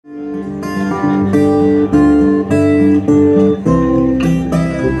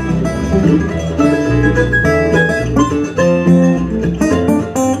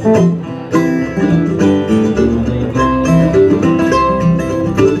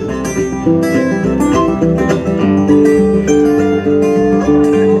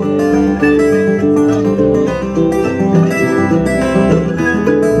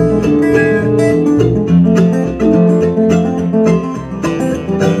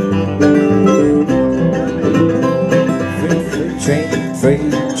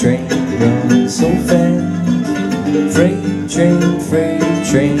freight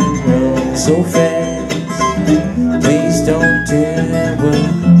train runs so fast. Please don't ever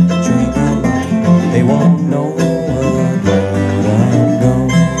drink along. They won't know about I'm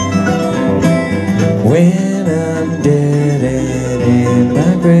gone. When I'm dead and in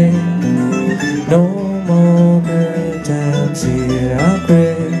my grave, no more good times here I'll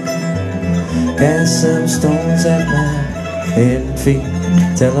crave. Cast some stones at my head and feet,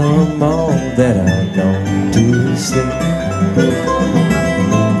 tell them all that I'm gone to sleep.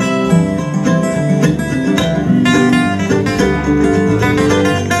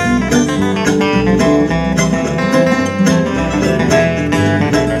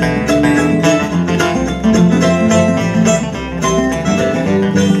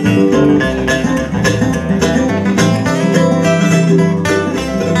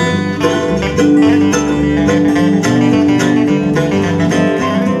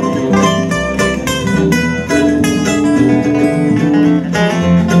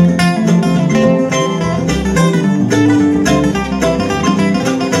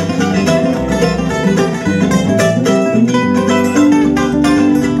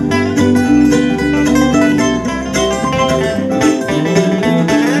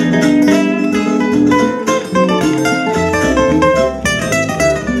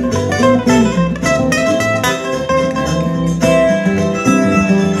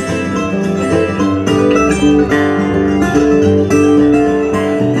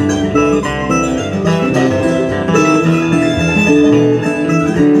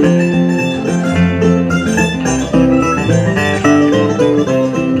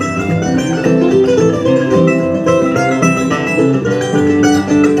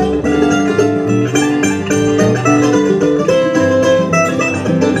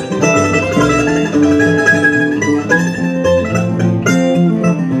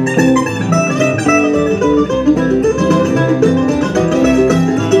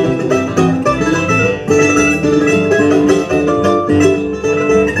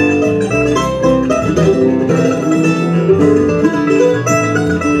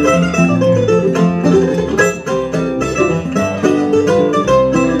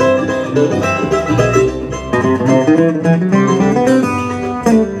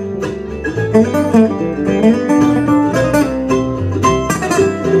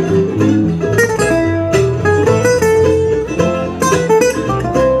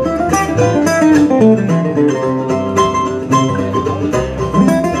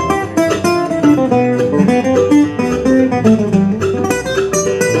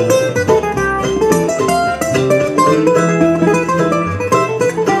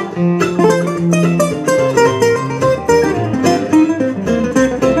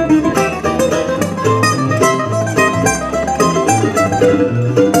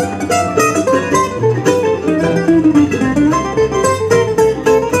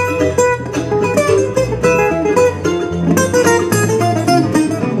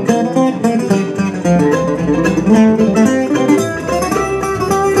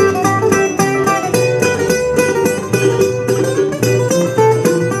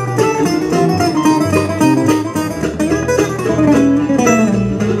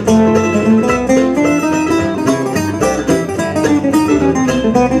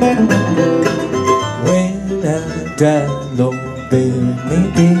 Down low,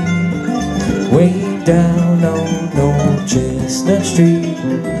 baby, way down on Old Chestnut Street.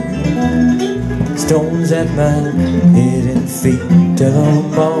 Stones at my head and feet, tell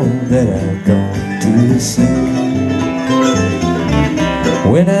them all that I've gone to sleep.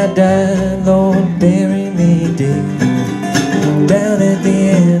 When I die, Lord, bury me deep, down at the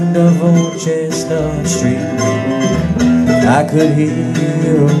end of Old Chestnut Street. I could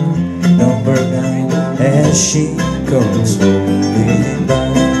hear number 9 as she goes swinging by.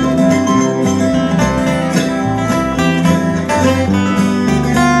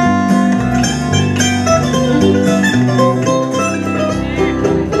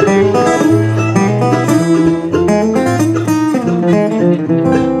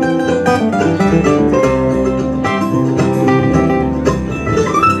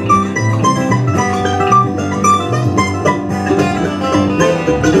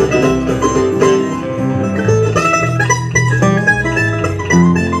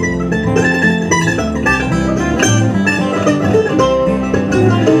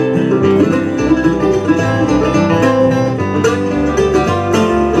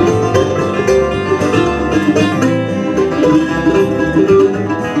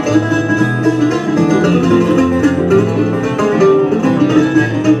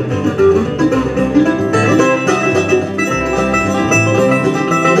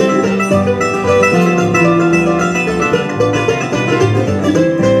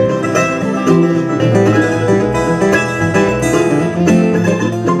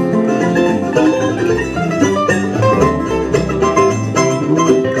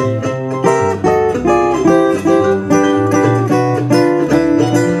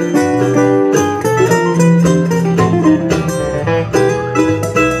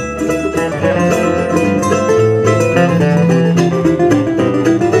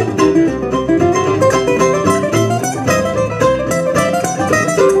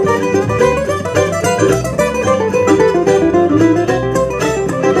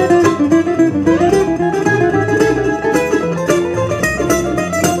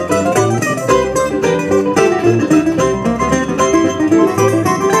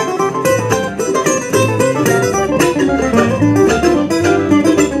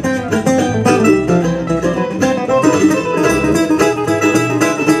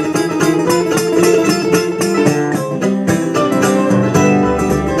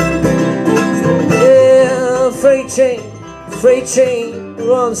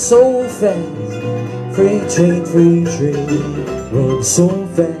 run so fast. Freight train, run so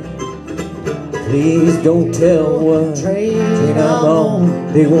fast. Please don't tell what train I'm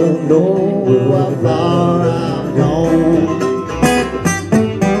on. They won't know what far I'm gone.